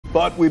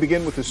But we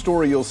begin with the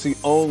story you'll see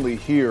only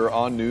here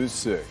on News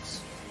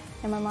 6.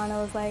 And my mama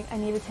was like, I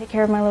need to take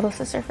care of my little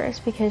sister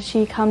first because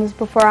she comes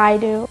before I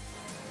do.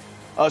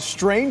 A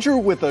stranger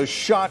with a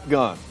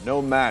shotgun,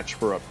 no match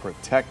for a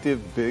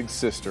protective big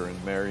sister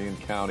in Marion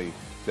County.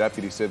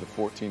 Deputies say the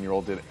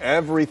 14-year-old did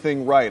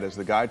everything right as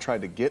the guy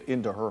tried to get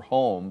into her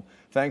home.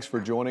 Thanks for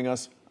joining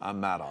us. I'm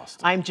Matt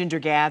Austin. I'm Ginger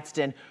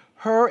Gadsden.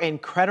 Her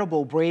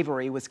incredible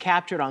bravery was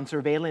captured on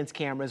surveillance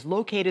cameras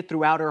located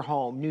throughout her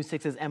home. News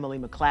 6's Emily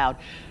McLeod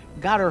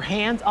got her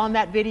hands on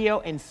that video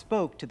and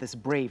spoke to this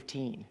brave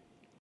teen.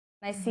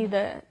 I see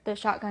the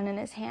shotgun in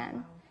his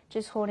hand,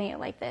 just holding it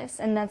like this.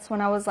 And that's when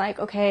I was like,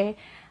 okay,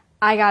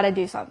 I gotta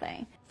do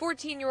something.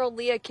 14-year-old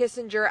Leigha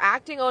Kissinger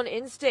acting on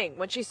instinct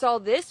when she saw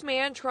this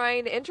man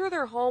trying to enter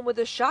their home with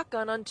a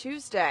shotgun on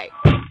Tuesday.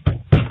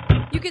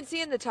 You can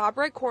see in the top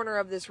right corner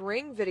of this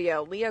Ring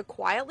video, Leigha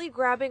quietly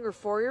grabbing her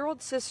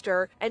 4-year-old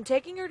sister and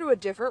taking her to a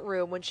different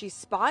room when she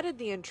spotted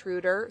the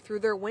intruder through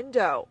their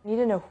window. You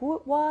didn't know who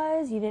it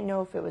was, you didn't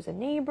know if it was a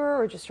neighbor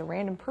or just a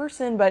random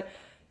person, but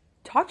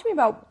talk to me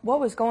about what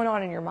was going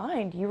on in your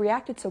mind. You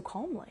reacted so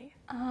calmly.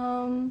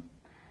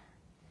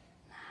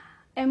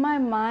 In my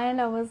mind,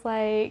 I was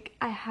like,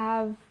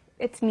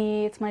 it's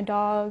me, it's my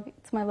dog,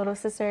 it's my little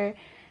sister.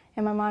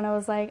 In my mind, I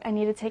was like, I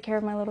need to take care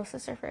of my little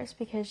sister first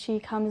because she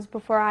comes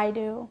before I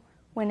do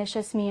when it's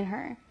just me and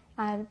her.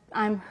 I'm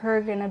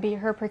gonna be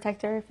her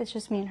protector if it's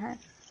just me and her.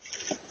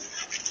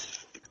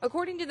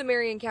 According to the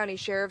Marion County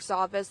Sheriff's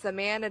Office, the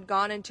man had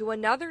gone into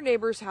another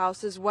neighbor's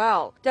house as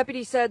well.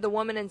 Deputies said the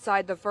woman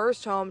inside the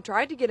first home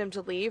tried to get him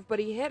to leave, but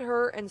he hit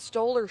her and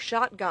stole her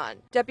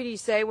shotgun.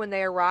 Deputies say when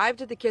they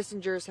arrived at the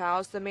Kissinger's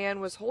house, the man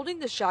was holding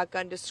the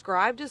shotgun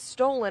described as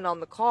stolen on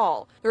the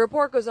call. The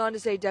report goes on to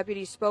say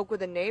deputies spoke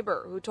with a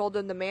neighbor who told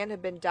them the man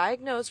had been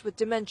diagnosed with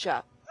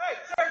dementia. Hey,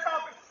 say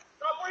something.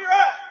 Stop where you're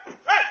at.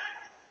 Hey,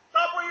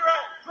 stop where you're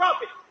at.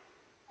 Drop it.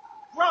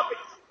 Drop it.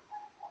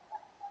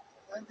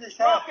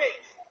 Drop it.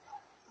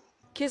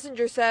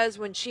 Kissinger says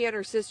when she and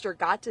her sister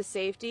got to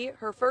safety,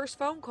 her first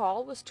phone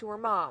call was to her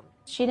mom.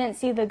 She didn't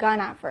see the gun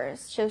at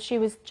first, so she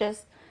was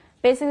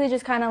basically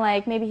just kind of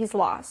like, maybe he's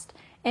lost.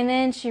 And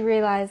then she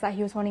realized that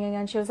he was holding a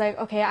gun. She was like,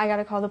 okay, I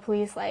gotta call the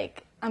police,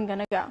 like, I'm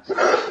gonna go.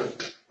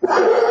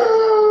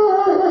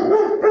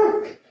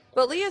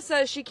 But Leigha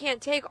says she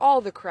can't take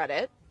all the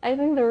credit. I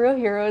think the real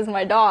hero is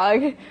my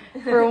dog,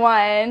 for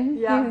one.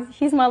 Yeah.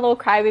 He's my little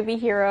crybaby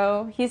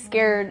hero. He's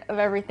scared of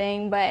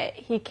everything, but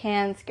he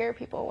can scare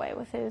people away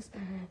with his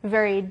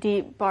very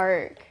deep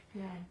bark.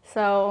 Yeah.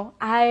 So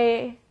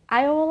I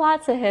owe a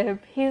lot to him.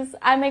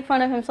 I make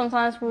fun of him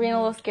sometimes for being a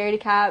little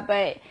scaredy cat,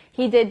 but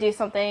he did do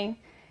something,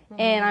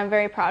 and I'm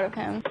very proud of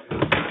him.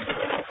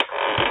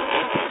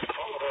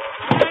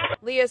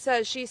 Leigha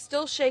says she's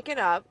still shaken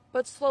up,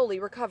 but slowly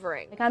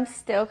recovering. Like, I'm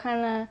still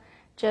kind of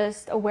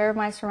just aware of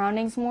my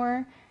surroundings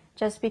more,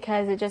 just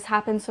because it just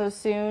happened so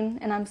soon,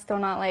 and I'm still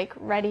not like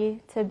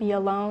ready to be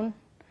alone.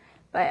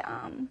 But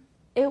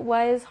it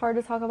was hard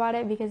to talk about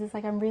it because it's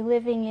like I'm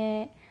reliving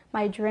it.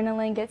 My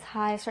adrenaline gets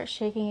high, I start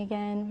shaking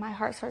again, my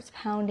heart starts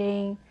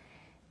pounding.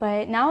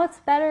 But now it's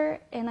better,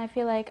 and I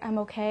feel like I'm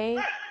okay.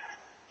 Hey,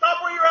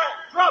 stop where you're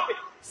at. Drop it.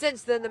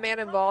 Since then, the man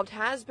involved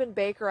has been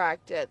Baker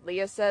acted.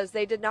 Leigha says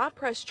they did not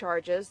press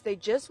charges. They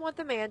just want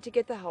the man to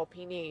get the help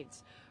he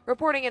needs.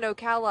 Reporting in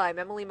Ocala, I'm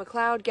Emily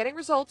McLeod, Getting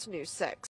Results, News 6.